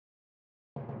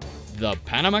The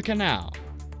Panama Canal,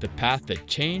 the path that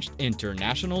changed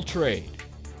international trade.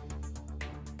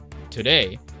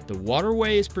 Today, the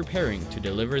waterway is preparing to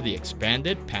deliver the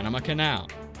expanded Panama Canal.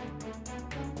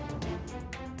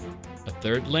 A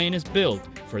third lane is built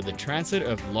for the transit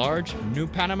of large new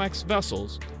Panamax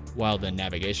vessels, while the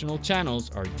navigational channels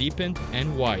are deepened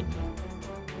and widened.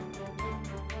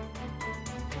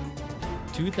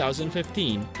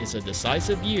 2015 is a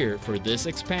decisive year for this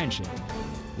expansion.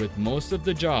 With most of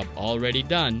the job already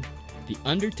done, the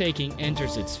undertaking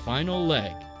enters its final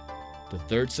leg. The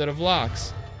third set of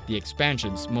locks, the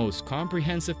expansion's most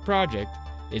comprehensive project,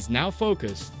 is now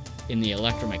focused in the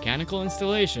electromechanical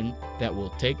installation that will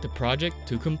take the project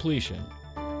to completion.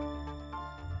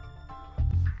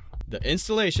 The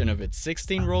installation of its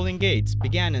 16 rolling gates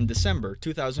began in December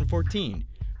 2014,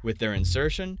 with their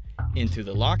insertion into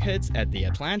the lockheads at the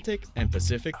Atlantic and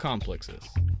Pacific complexes.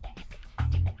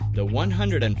 The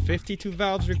 152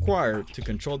 valves required to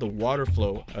control the water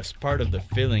flow as part of the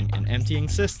filling and emptying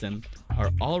system are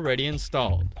already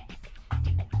installed.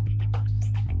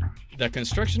 The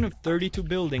construction of 32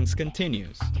 buildings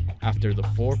continues after the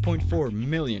 4.4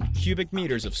 million cubic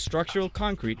meters of structural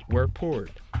concrete were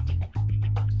poured.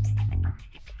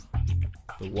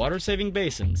 The water-saving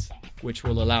basins, which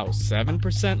will allow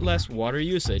 7% less water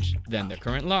usage than the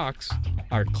current locks,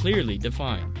 are clearly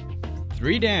defined.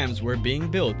 3 dams were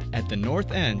being built at the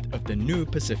north end of the new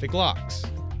Pacific locks.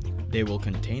 They will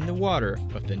contain the water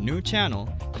of the new channel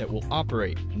that will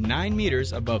operate 9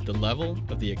 meters above the level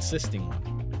of the existing one.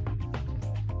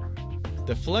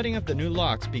 The flooding of the new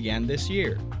locks began this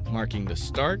year, marking the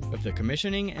start of the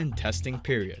commissioning and testing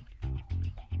period.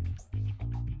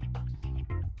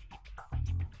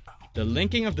 The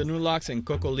linking of the new locks in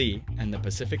Cocoli and the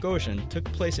Pacific Ocean took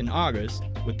place in August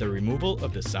with the removal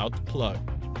of the south plug.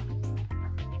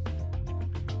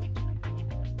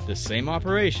 The same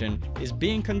operation is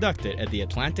being conducted at the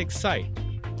Atlantic site,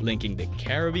 linking the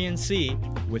Caribbean Sea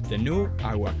with the new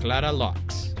Agua Clara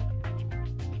locks.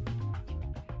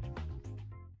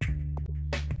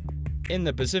 In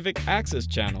the Pacific Access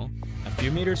Channel, a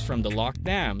few meters from the locked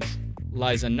dams,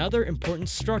 lies another important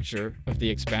structure of the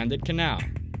expanded canal,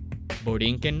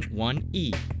 Borinquen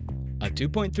 1E, a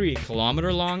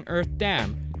 2.3-kilometer-long earth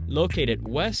dam located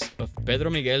west of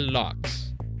Pedro Miguel locks.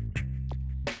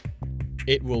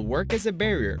 It will work as a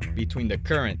barrier between the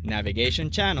current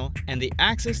navigation channel and the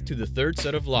access to the third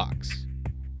set of locks.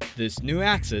 This new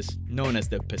access, known as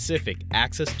the Pacific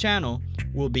Access Channel,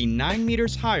 will be 9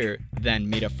 meters higher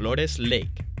than Miraflores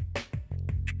Lake.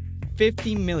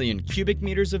 50 million cubic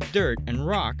meters of dirt and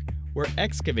rock were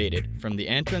excavated from the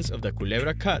entrance of the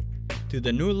Culebra Cut to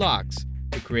the new locks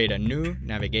to create a new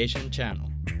navigation channel.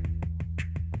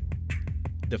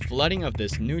 The flooding of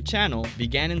this new channel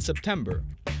began in September.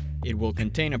 It will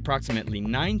contain approximately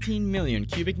 19 million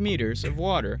cubic meters of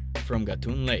water from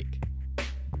Gatun Lake.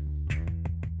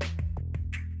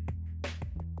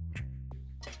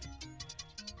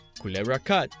 Culebra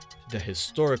Cut, the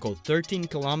historical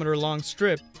 13-kilometer-long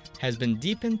strip, has been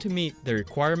deepened to meet the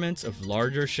requirements of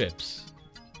larger ships.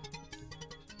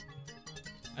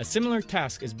 A similar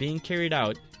task is being carried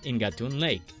out in Gatun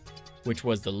Lake, which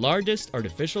was the largest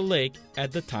artificial lake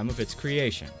at the time of its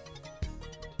creation.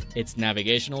 Its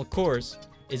navigational course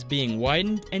is being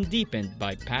widened and deepened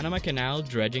by Panama Canal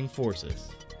dredging forces.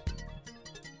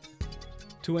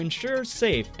 To ensure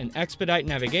safe and expedite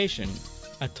navigation,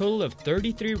 a total of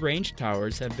 33 range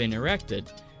towers have been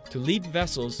erected to lead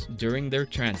vessels during their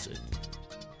transit.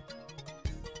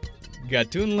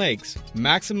 Gatun Lake's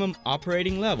maximum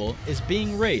operating level is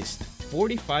being raised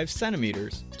 45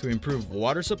 centimeters to improve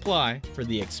water supply for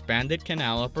the expanded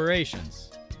canal operations.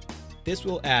 This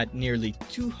will add nearly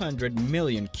 200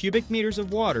 million cubic meters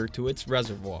of water to its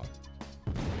reservoir.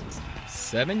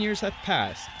 7 years have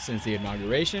passed since the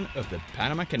inauguration of the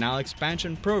Panama Canal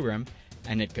Expansion Program,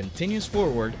 and it continues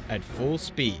forward at full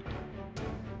speed.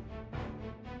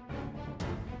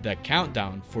 The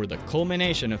countdown for the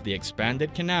culmination of the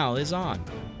expanded canal is on,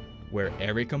 where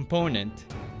every component,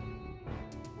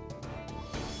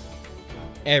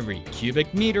 every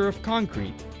cubic meter of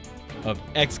concrete, of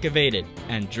excavated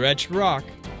and dredged rock,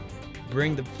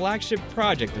 bring the flagship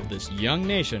project of this young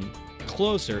nation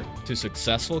closer to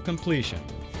successful completion.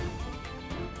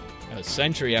 A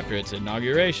century after its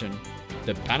inauguration,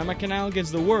 the Panama Canal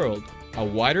gives the world a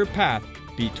wider path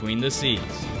between the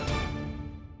seas.